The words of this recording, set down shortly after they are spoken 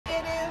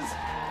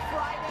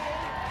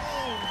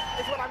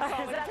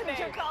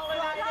Thanks for calling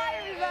in. Hi,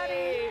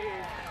 everybody.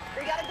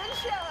 We got a good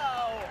show.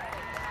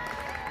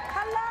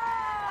 Hello.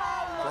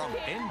 From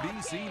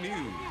NBC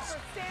News,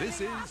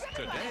 this is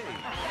Today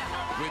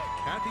with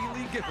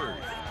Kathie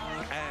Gifford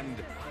and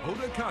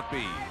Hoda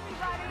Kotb,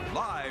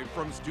 live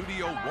from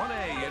Studio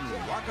 1A in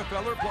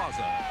Rockefeller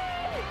Plaza.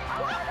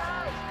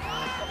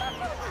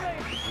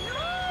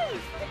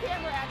 The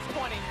camera acts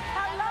 20.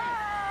 Hello.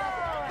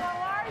 How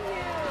are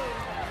you?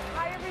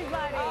 Hi,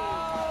 everybody.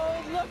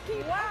 Oh,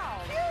 looky. Wow.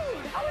 Cute.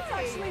 Oh, it's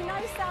actually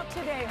nice out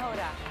today,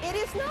 Hoda. It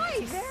is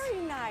nice. Very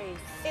nice.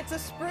 It's a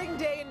spring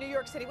day in New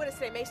York City. What is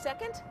today, May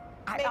 2nd?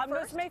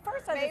 It's May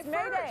 1st. It's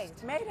May Day.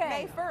 May Day.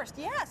 May 1st.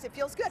 Yes, it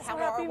feels good. So How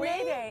happy are we?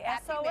 May Day.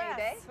 Happy SOS. May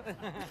Day.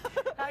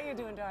 How are you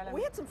doing, darling?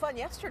 We had some fun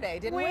yesterday,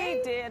 didn't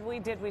we? We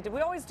did. We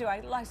always do.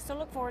 I still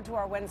look forward to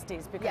our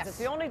Wednesdays because it's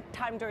the only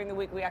time during the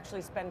week we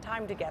actually spend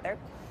time together.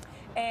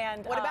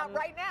 And what about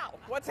right now?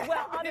 What's well,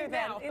 happening other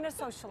now? than in a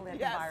social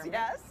environment.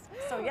 Yes.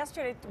 So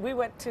yesterday we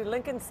went to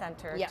Lincoln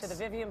Center to the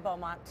Vivian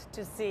Beaumont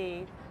to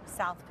see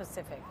South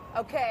Pacific.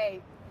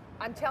 Okay,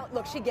 I'm telling.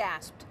 Look, she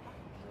gasped.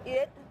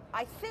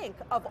 I think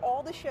of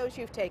all the shows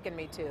you've taken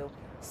me to,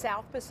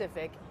 South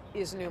Pacific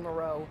is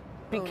numero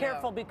Be uno.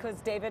 careful because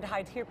David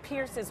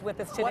Pierce is with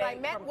us today. What I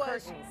meant from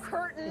was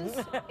curtains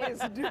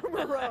is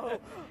numero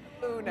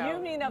uno. You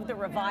mean of the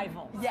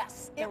revival?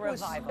 Yes, the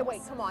revival.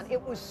 Wait, come on!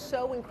 It was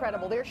so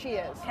incredible. There she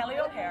is, Kelly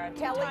O'Hara,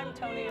 two-time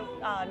Tony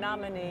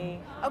nominee.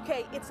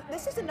 Okay,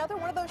 this is another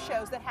one of those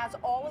shows that has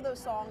all of those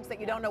songs that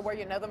you don't know where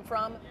you know them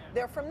from.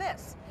 They're from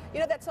this. You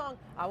know that song,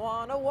 I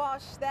wanna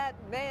wash that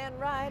man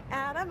right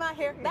out of my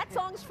hair? That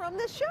song's from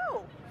this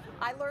show.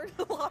 I learned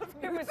a lot of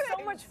new It was things.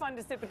 so much fun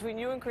to sit between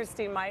you and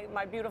Christine,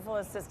 my beautiful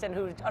assistant,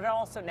 who had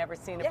also never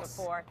seen it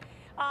before.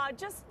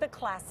 Just the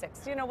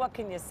classics. You know, what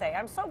can you say?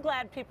 I'm so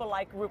glad people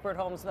like Rupert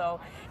Holmes, though,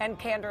 and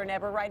Candor and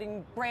Ebb are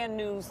writing brand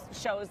new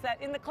shows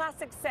that, in the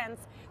classic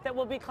sense, that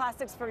will be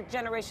classics for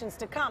generations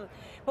to come.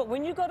 But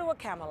when you go to a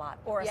Camelot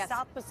or a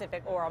South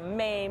Pacific or a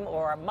Mame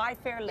or a My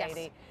Fair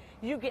Lady,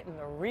 you getting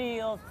the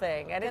real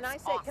thing, and Can I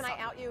say? awesome. Can I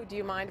out you? Do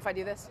you mind if I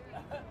do this?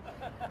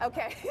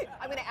 Okay,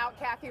 I'm going to out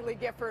Kathie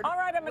Gifford. All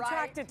right, I'm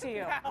attracted to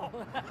you.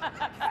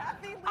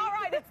 Kathie Lee. All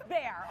right, it's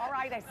there. All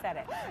right, I said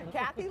it.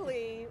 Kathie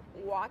Lee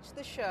watched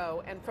the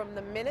show, and from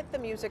the minute the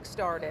music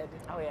started,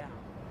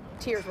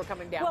 tears were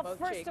coming down both cheeks.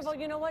 Well, first of all,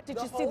 you know what? Did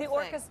you see whole the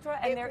orchestra?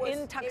 And they're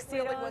in tuxedos.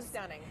 It really was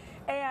stunning.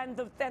 And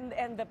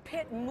the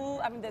pit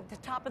moved. I mean, the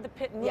top of the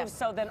pit moved.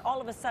 So then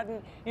all of a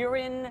sudden you're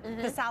in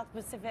the South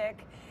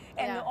Pacific,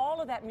 and all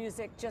of that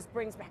music just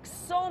brings back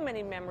so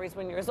many memories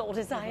when you're as old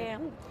as I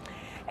am.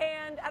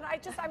 And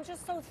I'm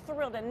just so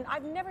thrilled. And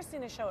I've never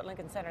seen a show at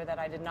Lincoln Center that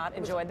I did not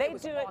enjoy. They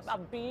do a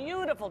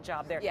beautiful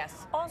job there.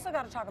 Yes. Also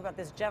got to talk about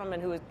this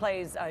gentleman who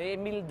plays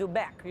Emile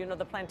Dubec, you know,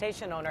 the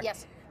plantation owner.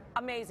 Yes.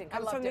 Amazing.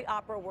 Comes from the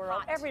opera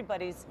world. Hot.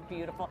 Everybody's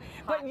beautiful.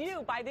 But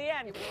you, by the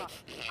end,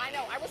 I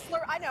know. I was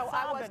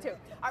too.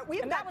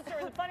 And that was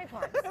during the funny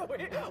parts.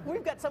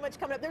 We've got so much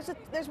coming up.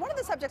 There's one of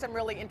the subjects I'm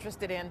really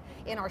interested in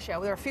our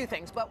show. There are a few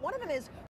things, but one of them is